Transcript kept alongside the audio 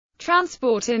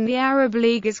Transport in the Arab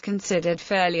League is considered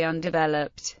fairly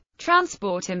undeveloped.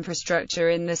 Transport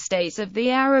infrastructure in the states of the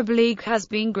Arab League has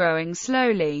been growing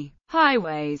slowly.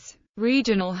 Highways.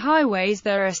 Regional highways.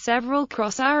 There are several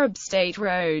cross-Arab state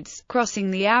roads, crossing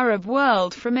the Arab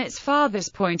world from its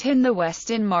farthest point in the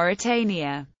west in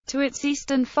Mauritania, to its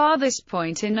eastern farthest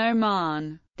point in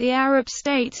Oman. The Arab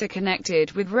states are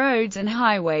connected with roads and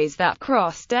highways that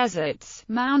cross deserts,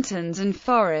 mountains and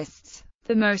forests.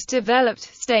 The most developed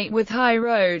state with high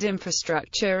road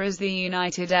infrastructure is the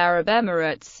United Arab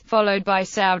Emirates, followed by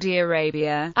Saudi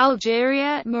Arabia,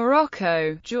 Algeria,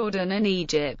 Morocco, Jordan and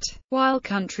Egypt, while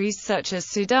countries such as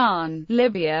Sudan,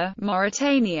 Libya,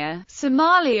 Mauritania,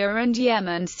 Somalia and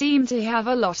Yemen seem to have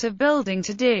a lot of building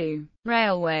to do.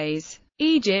 Railways.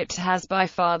 Egypt has by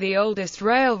far the oldest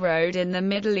railroad in the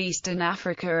Middle East and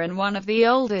Africa and one of the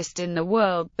oldest in the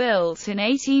world, built in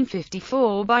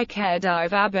 1854 by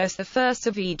Khedive Abbas I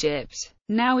of Egypt.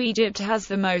 Now Egypt has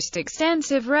the most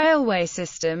extensive railway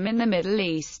system in the Middle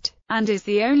East, and is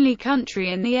the only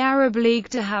country in the Arab League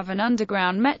to have an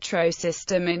underground metro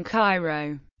system in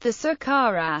Cairo. The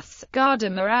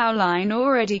Saqqara-Gardamar line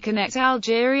already connects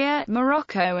Algeria,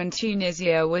 Morocco and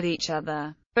Tunisia with each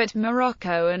other. But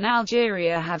Morocco and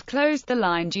Algeria have closed the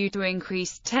line due to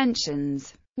increased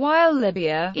tensions, while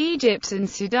Libya, Egypt and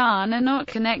Sudan are not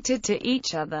connected to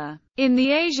each other. In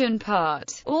the Asian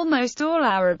part, almost all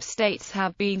Arab states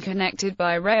have been connected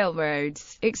by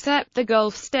railroads, except the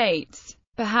Gulf states.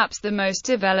 Perhaps the most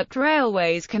developed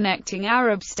railways connecting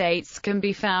Arab states can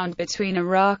be found between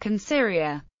Iraq and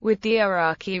Syria, with the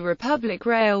Iraqi Republic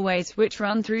Railways which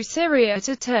run through Syria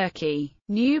to Turkey.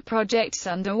 New projects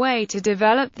underway to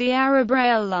develop the Arab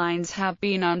rail lines have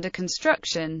been under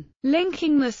construction,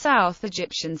 linking the South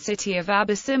Egyptian city of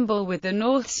Abyssimbel with the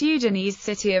North Sudanese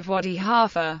city of Wadi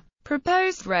Halfa.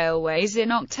 Proposed railways.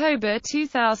 In October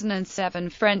 2007,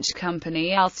 French company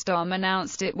Alstom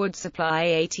announced it would supply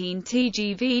 18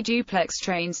 TGV duplex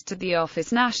trains to the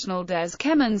Office National des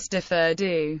Chemins de Fer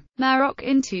du Maroc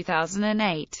in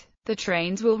 2008. The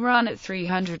trains will run at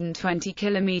 320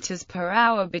 km per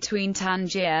hour between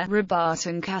Tangier, Rabat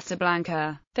and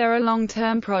Casablanca. There are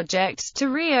long-term projects to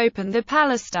reopen the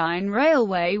Palestine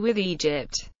Railway with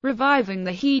Egypt, reviving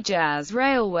the Hejaz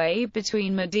Railway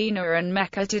between Medina and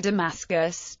Mecca to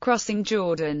Damascus, crossing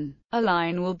Jordan. A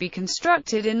line will be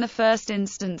constructed in the first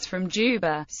instance from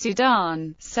Juba,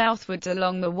 Sudan, southwards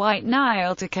along the White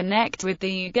Nile to connect with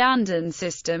the Ugandan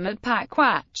system at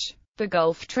Pakwach. The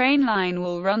Gulf train line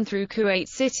will run through Kuwait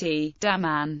City,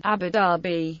 Daman, Abu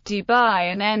Dhabi,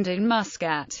 Dubai and end in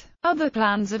Muscat. Other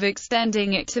plans of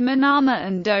extending it to Manama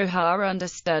and Doha are under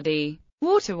study.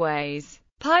 Waterways,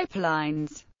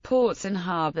 pipelines, ports and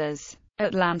harbors.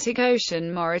 Atlantic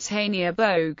Ocean, Mauritania.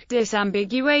 Bogue,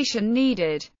 disambiguation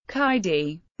needed.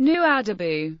 Kaidi,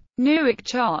 Nuadhibu,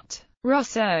 Nouakchott,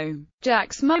 Rosso,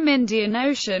 Jaxmum. Indian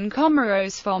Ocean,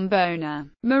 Comoros. Fombona,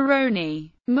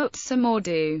 Moroni,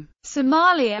 Mutsamordu,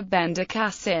 Somalia. Bender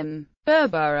Qasim,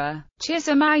 Berbera,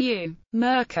 Chisimayu,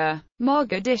 Merka,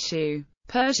 Mogadishu,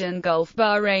 Persian Gulf.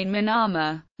 Bahrain.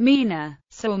 Manama, Mina,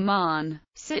 Salman,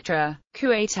 Sitra,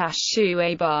 Kuwait.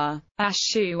 Ash-Shuaibah,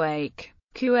 Ash-Shuaik,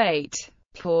 Kuwait.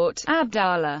 Port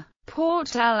Abdallah,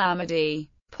 Port Al-Amadi,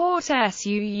 Port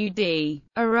Suud,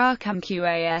 Arakam.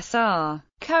 Qasr,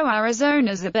 Co.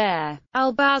 Arizona. Zubair,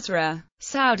 Al-Basra,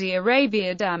 Saudi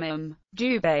Arabia. Dammam,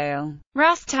 Jubail,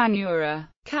 Ras Tanura,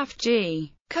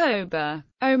 Kafji, Koba,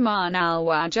 Oman.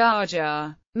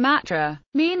 Al-Wajaja, Matra,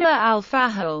 Mina.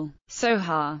 Al-Fahal,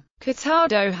 Soha, Qatar.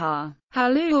 Doha,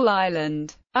 Halul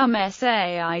Island,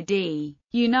 Said,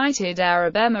 United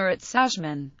Arab Emirates.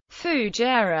 Ajman,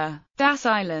 Fujairah, Das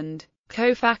Island,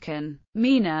 Kofakan,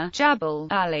 Mina. Jabal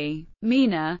Ali,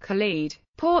 Mina. Khalid,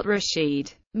 Port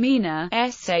Rashid, Mina.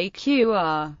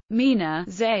 Saqr, Mina.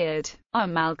 Zayed,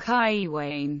 Al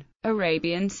Kaiwain,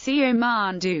 Arabian Sea.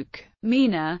 Oman. Duke,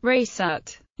 Mina.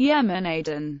 Raysut, Yemen.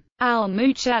 Aden, Al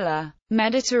Muchella,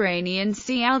 Mediterranean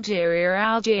Sea. Algeria.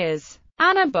 Algiers,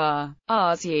 Anabar,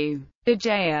 Arzu,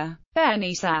 Ijaya,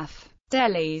 Beni Saf,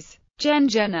 Delis,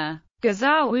 Genjana,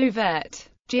 Gazawuvet,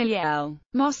 Jiliel,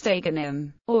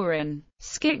 Mostaganem, Oran,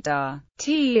 Skikdar,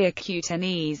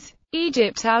 Tiaqutanis,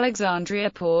 Egypt. Alexandria.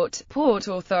 Port, Port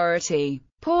Authority,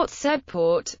 Port Said.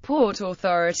 Port, Port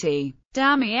Authority,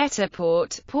 Damietta.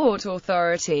 Port, Port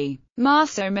Authority,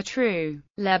 Marso Matru,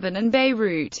 Lebanon.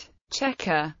 Beirut,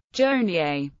 Cheka,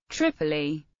 Jounieh,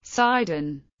 Tripoli,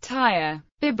 Sidon, Tyre,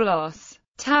 Byblos,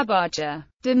 Tabaja,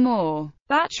 Damour,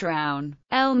 Batraun,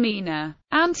 Elmina,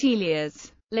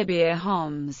 Antilles, Libya.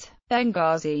 Homs,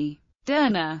 Benghazi,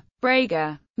 Derna,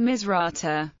 Braga,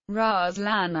 Misrata, Ras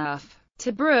Lanuf,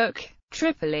 Tobruk,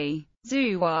 Tripoli,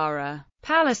 Zuwara,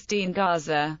 Palestine,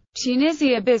 Gaza,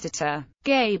 Tunisia, Bizerte,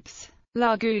 Gabes,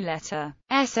 La Gouletta,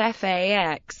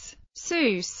 Sfax,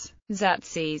 Sousse,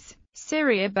 Zatzis,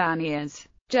 Syria, Banias,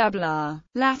 Jabla,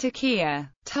 Latakia,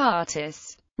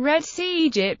 Tartus, Red Sea,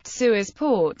 Egypt, Suez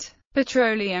Port,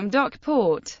 Petroleum Dock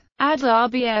Port,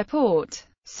 Adlabi Airport,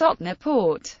 Sotna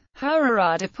Port,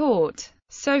 Hararada Port,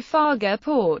 Sofaga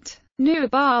Port,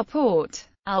 Nubar Port,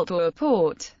 Al-Dur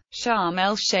Port, Sharm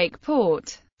el-Sheikh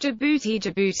Port,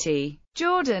 Djibouti,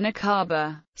 Jordan,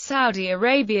 Aqaba, Saudi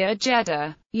Arabia,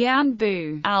 Jeddah,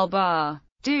 Yanbu, Al-Bar,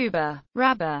 Duba,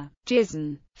 Rabah,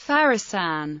 Jizan,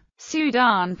 Farasan,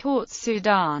 Sudan, Port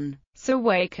Sudan,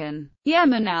 Sawakan,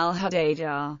 Yemen,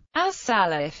 Al-Hudaydar,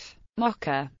 As-Salif,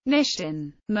 Mocha,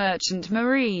 Nishin, Merchant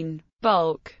Marine,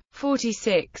 Bulk,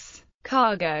 46,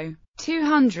 Cargo,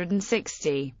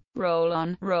 260,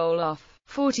 Roll-on, Roll-off,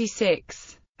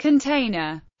 46,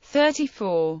 Container,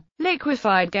 34,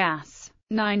 Liquefied gas,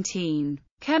 19,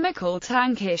 Chemical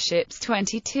tanker ships,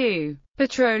 22,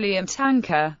 Petroleum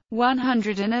tanker,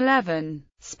 111,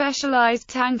 Specialized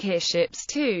tanker ships,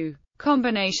 2,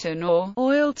 Combination or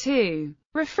oil, 2,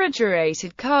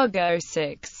 Refrigerated cargo,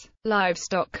 6,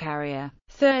 Livestock carrier,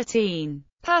 13,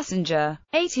 Passenger,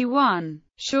 81,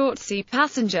 Short sea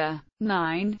passenger,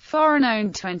 9,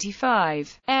 Foreign-owned,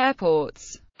 25,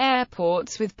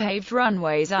 Airports with paved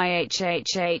runways,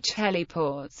 IHHH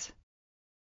heliports,